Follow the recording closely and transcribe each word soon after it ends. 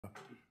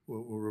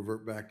we'll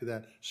revert back to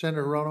that.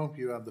 Senator Hirono,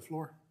 you have the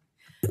floor.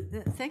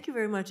 Thank you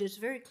very much. It's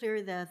very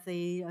clear that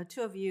the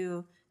two of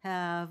you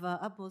have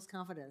utmost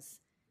confidence.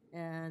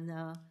 And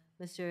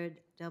Mr.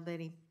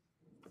 DelBene.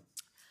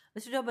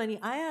 Mr. DelBene,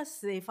 I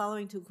asked the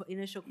following two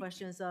initial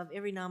questions of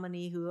every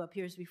nominee who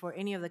appears before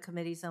any of the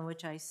committees on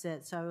which I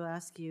sit. So I will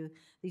ask you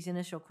these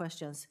initial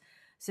questions.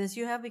 Since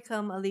you have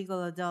become a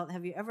legal adult,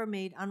 have you ever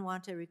made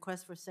unwanted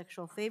requests for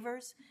sexual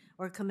favors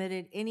or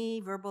committed any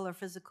verbal or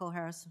physical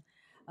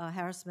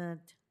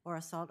harassment or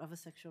assault of a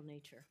sexual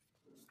nature?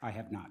 I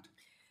have not.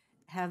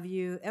 Have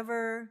you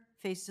ever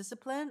faced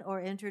discipline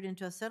or entered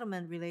into a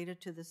settlement related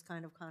to this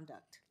kind of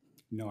conduct?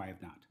 No, I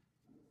have not.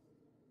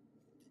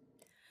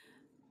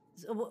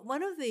 So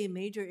one of the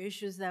major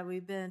issues that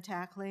we've been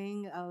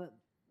tackling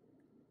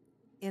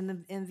in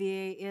the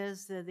VA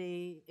is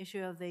the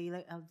issue of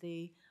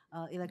the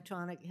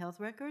electronic health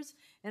records,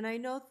 and I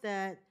note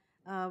that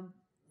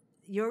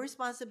your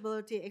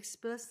responsibility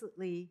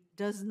explicitly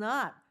does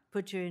not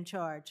put you in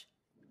charge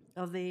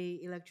of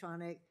the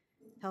electronic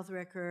health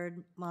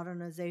record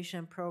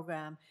modernization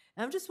program.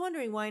 And I'm just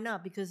wondering why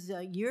not, because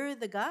you're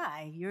the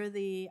guy, you're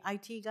the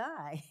IT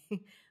guy.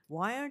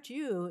 Why aren't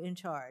you in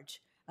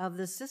charge of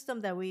the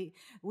system that we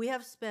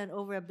have spent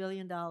over $1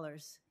 billion,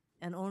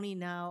 and only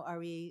now are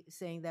we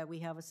saying that we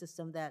have a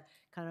system that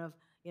kind of,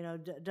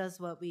 does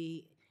what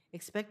we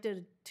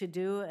expected to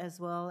do,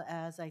 as well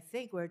as I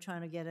think we're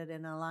trying to get it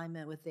in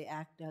alignment with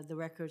the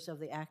records of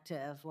the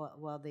active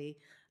while the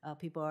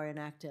people are in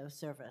active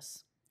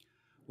service.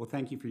 Well,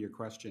 thank you for your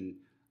question.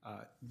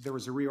 There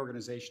was a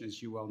reorganization,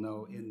 as you well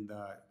know, in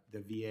the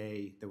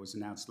VA that was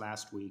announced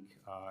last week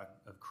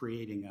of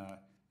creating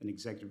an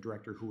executive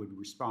director who would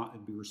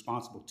be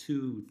responsible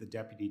to the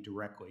deputy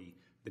directly,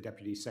 the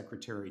deputy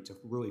secretary, to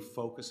really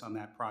focus on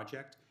that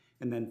project,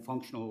 and then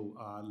functional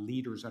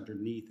leaders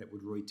underneath that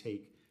would really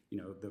take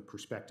the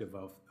perspective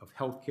of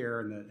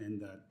healthcare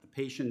and the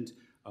patient,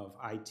 of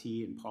IT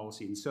and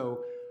policy. And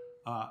so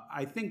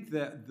I think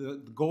that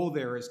the goal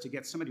there is to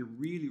get somebody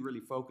really,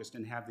 really focused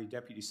and have the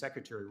deputy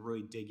secretary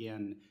really dig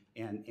in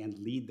and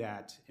lead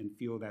that and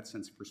feel that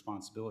sense of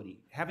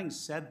responsibility. Having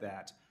said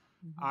that,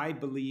 I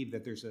believe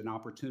that there's an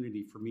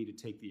opportunity for me to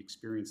take the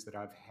experience that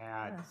I've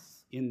had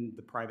in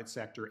the private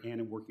sector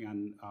and in working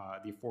on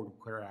the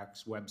Affordable Care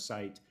Act's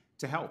website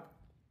to help.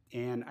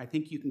 And I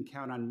think you can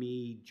count on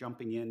me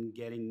jumping in,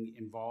 getting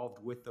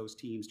involved with those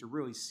teams to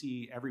really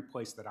see every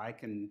place that I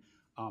can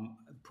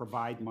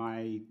provide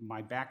my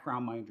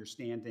background, my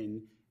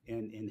understanding,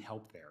 and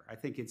help there. I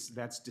think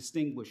that's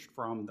distinguished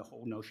from the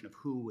whole notion of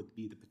who would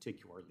be the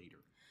particular leader.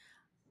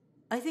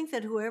 I think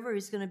that whoever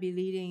is going to be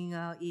leading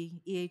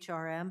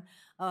EHRM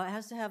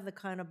has to have the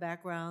kind of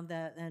background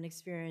and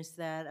experience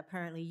that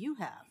apparently you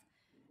have.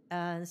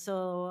 And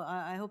so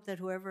I hope that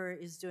whoever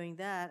is doing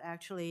that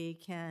actually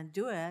can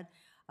do it,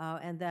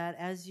 and that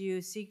as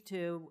you seek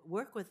to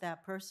work with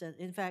that person,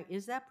 in fact,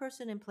 is that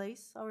person in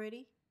place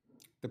already?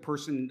 The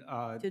person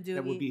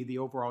that would be the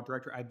overall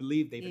director, I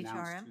believe they've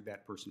announced who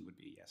that person would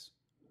be, yes.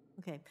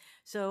 Okay,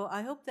 so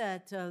I hope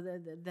that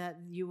that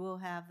you will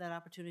have that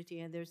opportunity,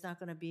 and there's not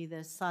going to be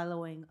this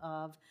siloing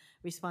of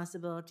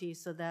responsibility,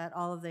 so that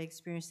all of the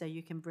experience that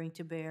you can bring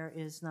to bear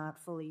is not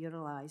fully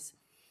utilized.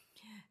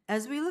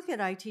 As we look at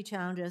IT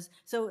challenges,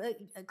 so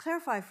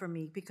clarify for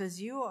me,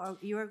 because you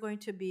are going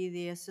to be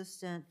the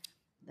assistant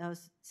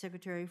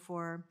secretary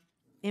for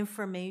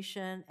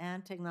information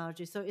and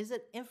technology. So is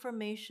it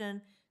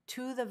information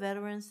to the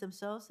veterans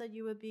themselves that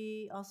you would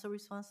be also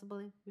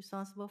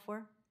responsible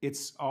for?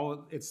 It's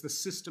the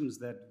systems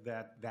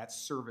that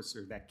service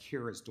or that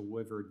care is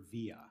delivered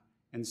via.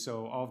 And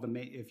so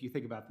if you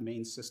think about the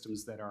main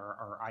systems that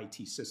are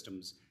IT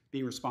systems,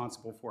 being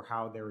responsible for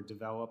how they're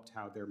developed,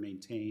 how they're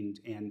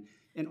maintained,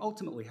 and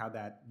ultimately how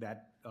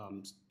that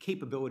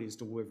capability is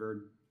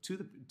delivered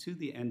to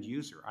the end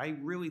user. I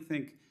really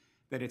think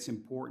that it's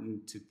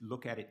important to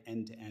look at it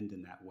end to end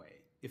in that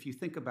way. If you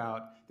think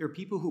about, there are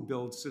people who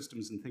build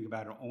systems and think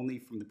about it only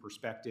from the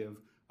perspective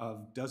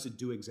of, does it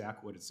do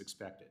exactly what it's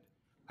expected?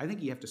 I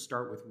think you have to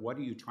start with, what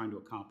are you trying to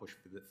accomplish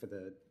for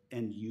the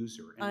end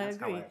user? And that's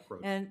how I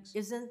approach things.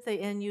 Isn't the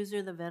end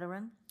user the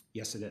veteran?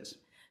 Yes, it is.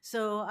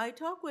 So I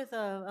talk with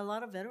a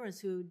lot of veterans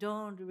who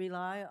don't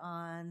rely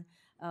on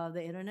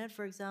the internet,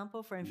 for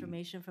example, for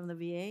information from the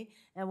VA.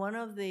 And one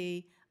of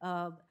the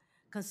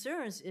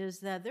concerns is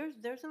that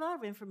there's a lot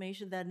of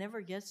information that never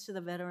gets to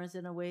the veterans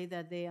in a way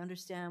that they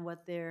understand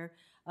what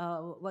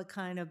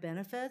kind of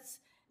benefits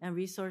and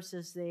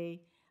resources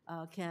they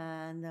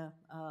can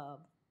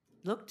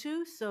look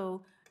to.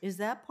 So is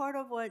that part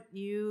of what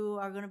you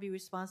are going to be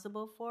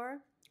responsible for?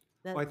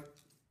 That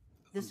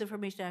this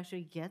information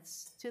actually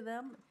gets to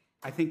them?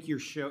 I think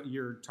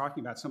you're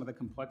talking about some of the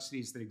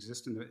complexities that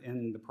exist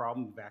in the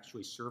problem of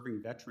actually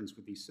serving veterans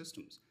with these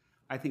systems.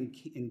 I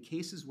think in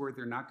cases where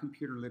they're not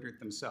computer literate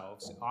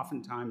themselves,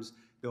 oftentimes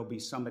there'll be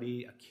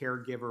somebody, a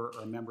caregiver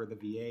or a member of the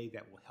VA,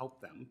 that will help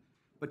them.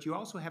 but you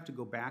also have to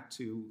go back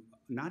to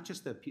not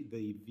just the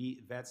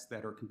vets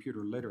that are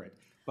computer literate,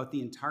 but the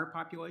entire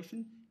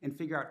population, and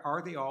figure out,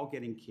 are they all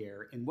getting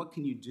care, and what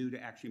can you do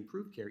to actually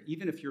improve care,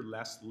 even if you're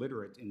less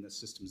literate in the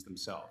systems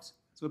themselves.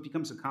 So it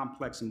becomes a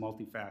complex and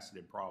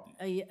multifaceted problem.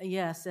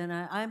 Yes, and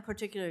I'm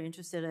particularly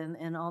interested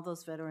in all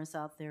those veterans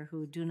out there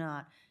who do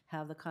not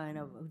have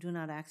who do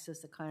not access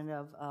the kind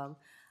of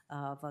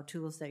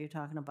tools that you're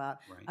talking about.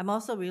 Right. I'm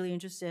also really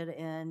interested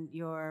in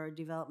your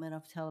development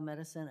of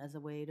telemedicine as a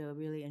way to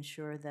really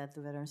ensure that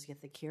the veterans get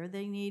the care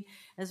they need,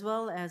 as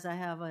well as I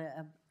have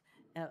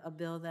a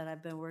bill that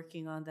I've been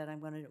working on that I'm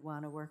going to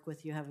want to work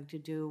with you, having to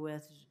do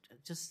with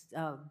just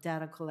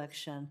data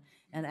collection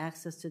and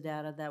access to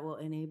data that will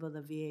enable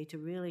the VA to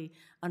really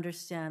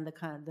understand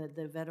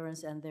the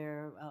veterans and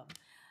their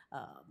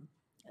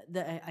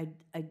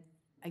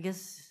I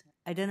guess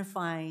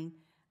identifying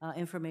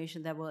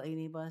information that will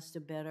enable us to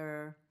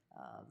better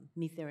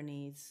meet their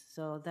needs.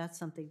 So that's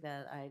something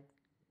that I'd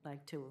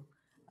like to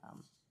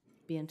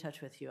be in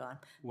touch with you on.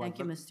 Well, Thank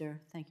you, Mr.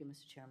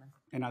 Chairman.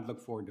 And I'd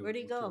look forward to Where'd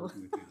he go?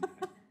 working with you on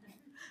that.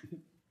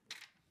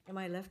 Am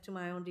I left to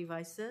my own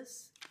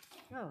devices?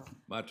 Oh,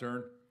 My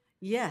turn.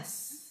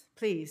 yes,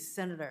 please,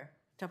 Senator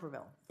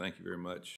Tupperville. Thank you very much.